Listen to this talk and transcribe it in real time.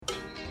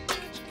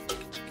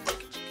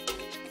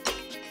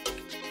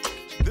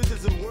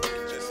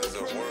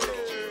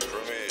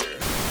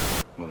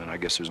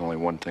guess there's only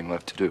one thing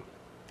left to do.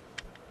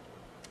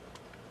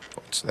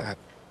 What's that?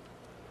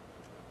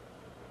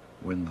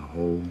 Win the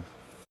whole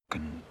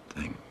fucking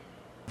thing.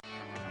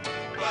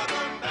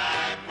 Welcome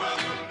back,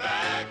 welcome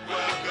back,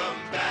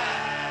 welcome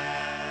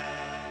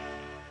back.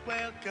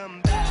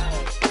 Welcome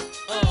back.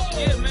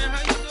 Yeah, man,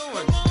 how you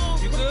doing?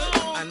 You good?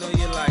 I know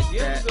you like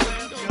that.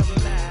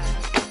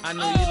 I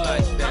know you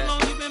like that. How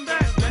long you been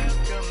back, man?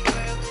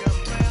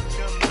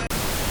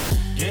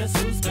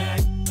 Guess who's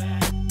back?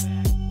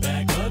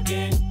 Back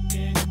again.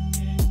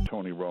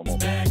 Tony Romo.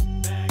 Back.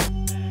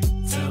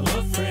 Tell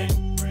a friend.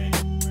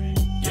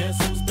 Guess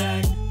who's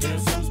back?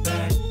 Guess who's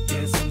back?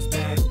 Guess who's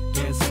back?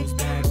 Guess who's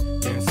back?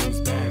 Guess who's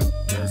back?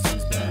 Guess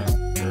who's back?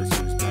 Guess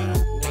who's back?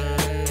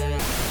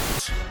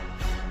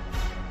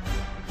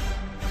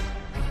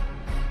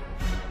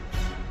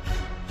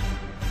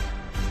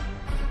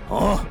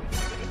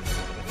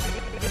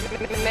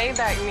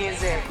 Maybach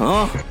music.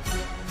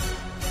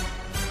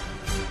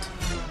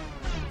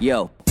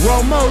 Yo,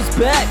 Romo's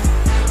back.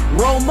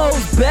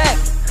 Romo's back.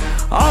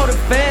 All the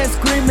fans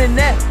screaming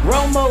that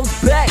Romo's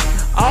back.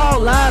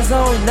 All eyes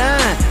on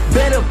 9.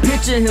 Better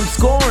picture him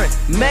scoring.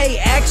 May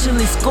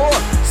actually score,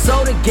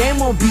 so the game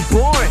won't be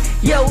boring.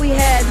 Yo, we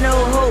had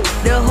no hope.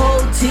 The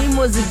whole team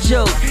was a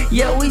joke.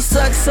 Yo, we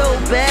suck so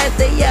bad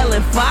they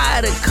yelling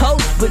fire the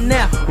coach. But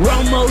now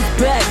Romo's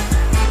back.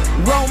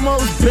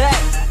 Romo's back.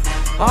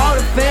 All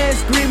the fans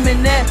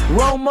screaming that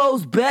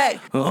Romo's back.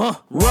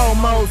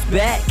 Romo's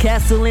back.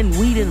 Castle and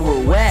Whedon were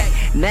whack.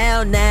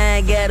 Now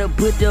 9 gotta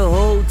put the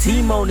whole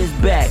team on his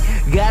back.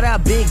 Got our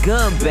big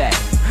gun back,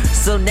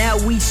 so now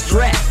we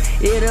strapped.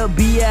 It'll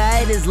be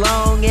alright as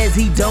long as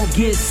he don't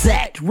get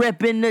sacked.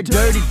 Reppin' the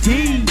dirty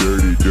D.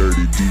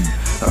 Dirty D.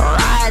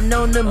 Riding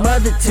on them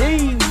other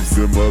teams.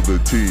 Them other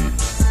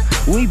teams.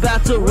 We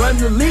bout to run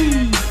the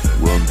league.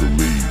 Run the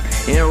league.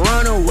 And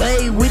run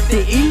away with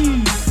the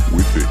ease.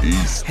 With the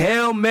East.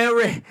 Hail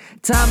Mary,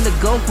 time to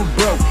go for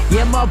broke.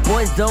 Yeah, my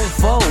boys don't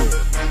fold.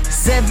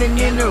 7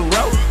 in a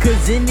row,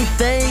 cause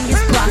anything is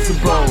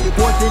possible.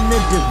 4th in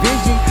the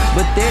division,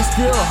 but there's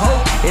still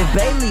hope. If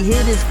Bailey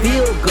hit his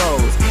field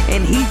goals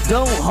and he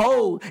don't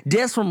hold,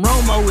 that's from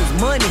Romo is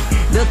money.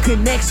 The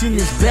connection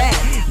is back.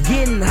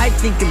 Getting hyped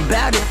thinking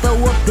about it. Throw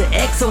up the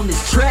X on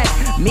this track.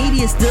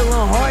 Media still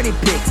on Hardy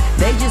picks.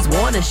 They just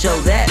wanna show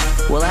that.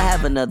 Well, I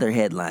have another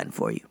headline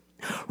for you.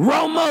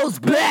 Romo's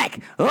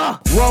back!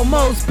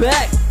 Romo's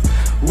back!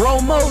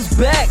 Romo's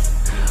back!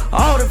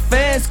 All the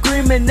fans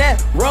screaming that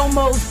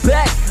Romo's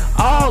back.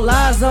 All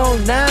eyes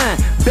on 9.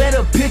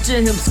 Better picture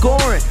him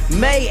scoring.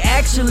 May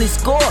actually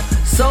score,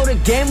 so the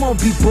game won't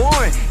be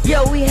boring.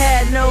 Yo, we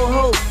had no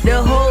hope.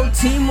 The whole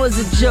team was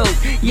a joke.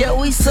 Yo,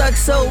 we suck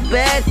so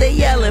bad they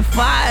yelling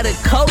fire the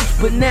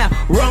coach. But now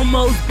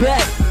Romo's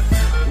back.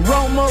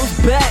 Romo's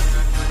back.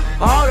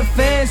 All the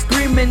fans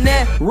screaming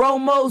that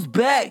Romo's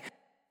back.